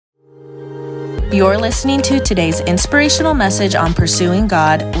You're listening to today's inspirational message on pursuing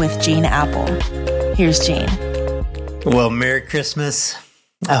God with Gene Apple. Here's Gene. Well, Merry Christmas.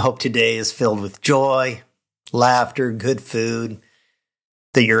 I hope today is filled with joy, laughter, good food,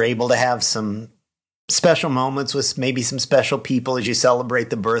 that you're able to have some special moments with maybe some special people as you celebrate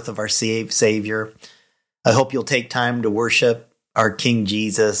the birth of our Savior. I hope you'll take time to worship our King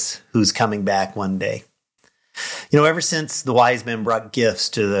Jesus, who's coming back one day. You know, ever since the wise men brought gifts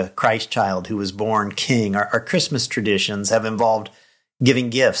to the Christ child who was born king, our Christmas traditions have involved giving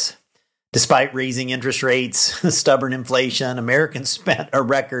gifts. Despite raising interest rates, stubborn inflation, Americans spent a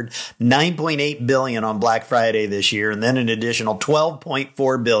record $9.8 billion on Black Friday this year, and then an additional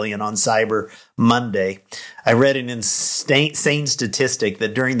 $12.4 billion on Cyber Monday. I read an insane statistic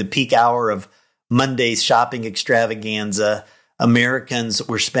that during the peak hour of Monday's shopping extravaganza, Americans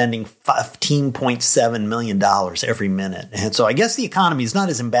were spending $15.7 million every minute. And so I guess the economy is not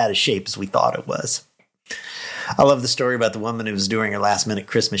as in bad a shape as we thought it was. I love the story about the woman who was doing her last minute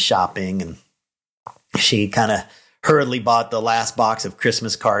Christmas shopping, and she kind of hurriedly bought the last box of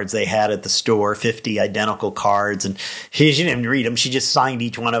Christmas cards they had at the store, 50 identical cards. And she didn't even read them. She just signed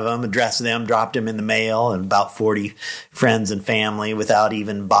each one of them, addressed them, dropped them in the mail, and about 40 friends and family without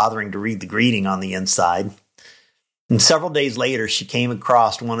even bothering to read the greeting on the inside. And several days later, she came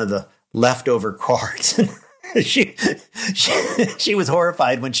across one of the leftover cards. She was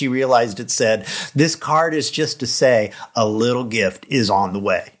horrified when she realized it said, "This card is just to say a little gift is on the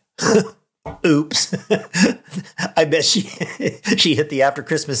way." Oops. I bet she hit the after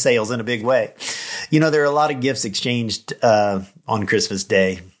Christmas sales in a big way. You know, there are a lot of gifts exchanged on Christmas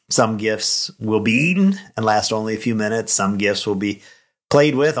Day. Some gifts will be eaten and last only a few minutes. Some gifts will be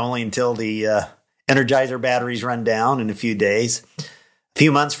played with only until the Energizer batteries run down in a few days. A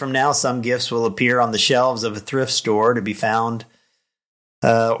few months from now, some gifts will appear on the shelves of a thrift store to be found,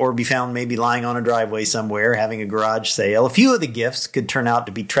 or be found maybe lying on a driveway somewhere, having a garage sale. A few of the gifts could turn out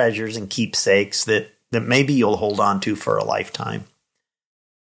to be treasures and keepsakes that maybe you'll hold on to for a lifetime.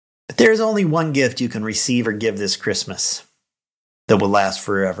 But there's only one gift you can receive or give this Christmas that will last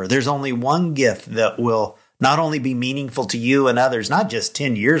forever. There's only one gift that will not only be meaningful to you and others, not just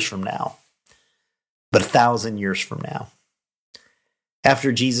 10 years from now, but 1,000 years from now.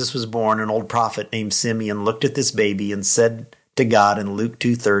 After Jesus was born, an old prophet named Simeon looked at this baby and said to God in Luke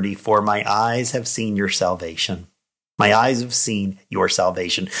 2:30, "For my eyes have seen your salvation." My eyes have seen your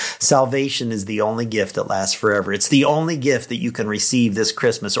salvation. Salvation is the only gift that lasts forever. It's the only gift that you can receive this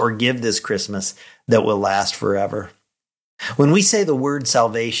Christmas or give this Christmas that will last forever. When we say the word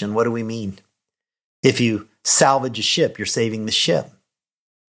salvation, what do we mean? If you salvage a ship, you're saving the ship.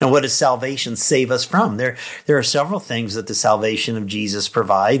 Now, what does salvation save us from? There are several things that the salvation of Jesus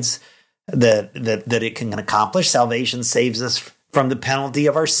provides that it can accomplish. Salvation saves us from the penalty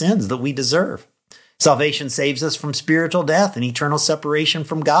of our sins that we deserve. Salvation saves us from spiritual death and eternal separation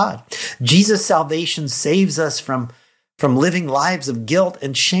from God. Jesus' salvation saves us from living lives of guilt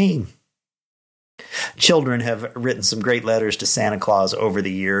and shame. Children have written some great letters to Santa Claus over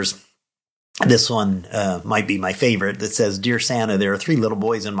the years. This one might be my favorite, that says, "Dear Santa, there are 3 little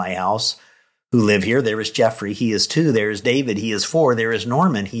boys in my house who live here. There is Jeffrey, he is 2. There is David, he is 4. There is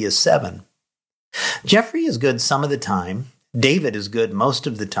Norman, he is 7. Jeffrey is good some of the time. David is good most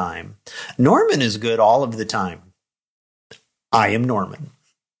of the time. Norman is good all of the time. I am Norman."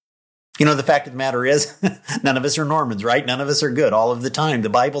 You know, the fact of the matter is, none of us are Normans, right? None of us are good all of the time. The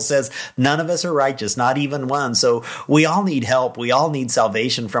Bible says none of us are righteous, not even one. So we all need help. We all need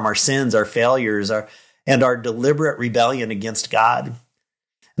salvation from our sins, our failures, and our deliberate rebellion against God.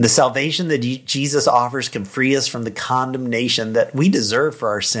 And the salvation that Jesus offers can free us from the condemnation that we deserve for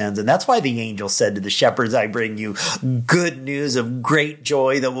our sins. And that's why the angel said to the shepherds, "I bring you good news of great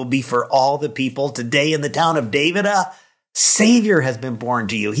joy that will be for all the people. Today in the town of David, a Savior has been born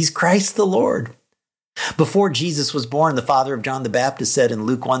to you. He's Christ the Lord." Before Jesus was born, the father of John the Baptist said in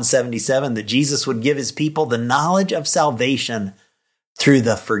Luke 1:77 that Jesus would give his people the knowledge of salvation through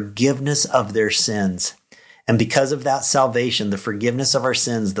the forgiveness of their sins. And because of that salvation, the forgiveness of our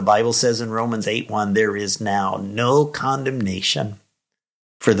sins, the Bible says in Romans 8:1, there is now no condemnation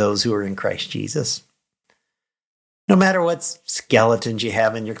for those who are in Christ Jesus. No matter what skeletons you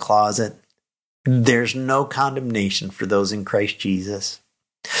have in your closet, there's no condemnation for those in Christ Jesus.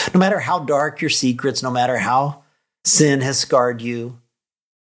 No matter how dark your secrets, no matter how sin has scarred you,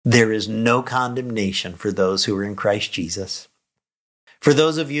 there is no condemnation for those who are in Christ Jesus. For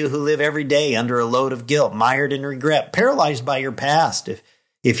those of you who live every day under a load of guilt, mired in regret, paralyzed by your past,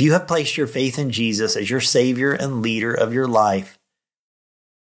 if you have placed your faith in Jesus as your Savior and leader of your life,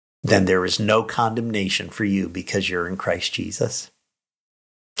 then there is no condemnation for you because you're in Christ Jesus.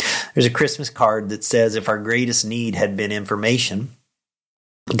 There's a Christmas card that says, if our greatest need had been information,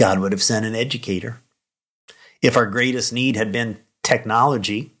 God would have sent an educator. If our greatest need had been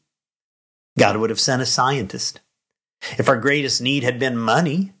technology, God would have sent a scientist. If our greatest need had been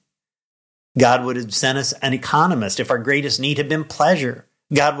money, God would have sent us an economist. If our greatest need had been pleasure,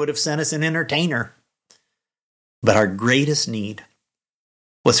 God would have sent us an entertainer. But our greatest need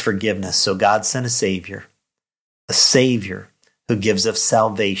was forgiveness. So God sent a Savior who gives us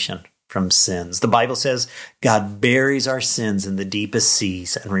salvation from sins. The Bible says God buries our sins in the deepest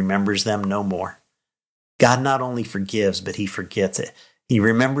seas and remembers them no more. God not only forgives, but he forgets it. He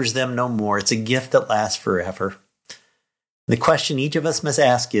remembers them no more. It's a gift that lasts forever. The question each of us must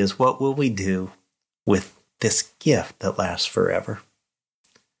ask is, what will we do with this gift that lasts forever?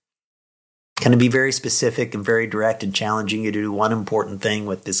 Can I be very specific and very direct and challenging you to do one important thing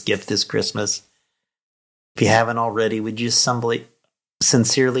with this gift this Christmas? If you haven't already, would you just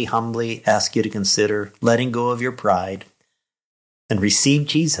sincerely, humbly ask you to consider letting go of your pride and receive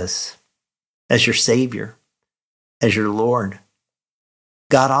Jesus as your Savior, as your Lord.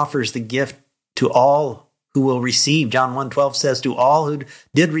 God offers the gift to all who will receive. John 1:12 says, to all who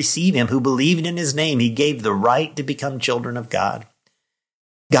did receive him, who believed in his name, he gave the right to become children of God.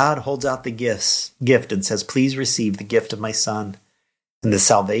 God holds out the gift and says, please receive the gift of my Son and the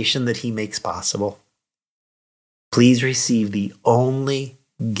salvation that he makes possible. Please receive the only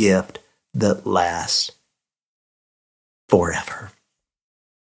gift that lasts forever.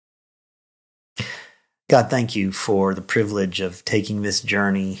 God, thank you for the privilege of taking this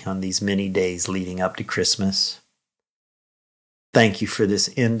journey on these many days leading up to Christmas. Thank you for this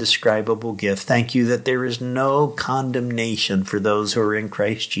indescribable gift. Thank you that there is no condemnation for those who are in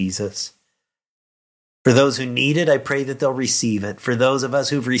Christ Jesus. For those who need it, I pray that they'll receive it. For those of us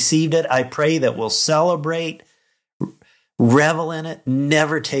who've received it, I pray that we'll celebrate, revel in it,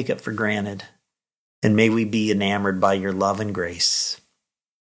 never take it for granted. And may we be enamored by your love and grace.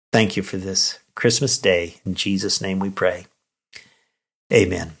 Thank you for this Christmas day. In Jesus' name we pray.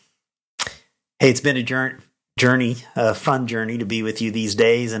 Amen. Hey, it's been a fun journey to be with you these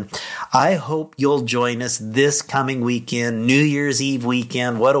days. And I hope you'll join us this coming weekend, New Year's Eve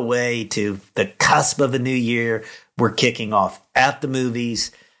weekend. What a way to the cusp of a new year. We're kicking off At the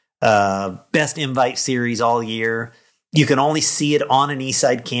Movies, best invite series all year. You can only see it on an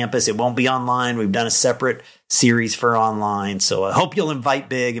Eastside campus. It won't be online. We've done a separate series for online. So I hope you'll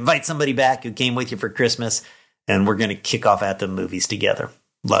invite somebody back who came with you for Christmas, and we're going to kick off At the Movies together.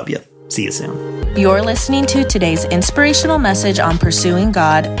 Love you. See you soon. You're listening to today's inspirational message on Pursuing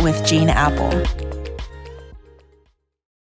God with Gene Apple.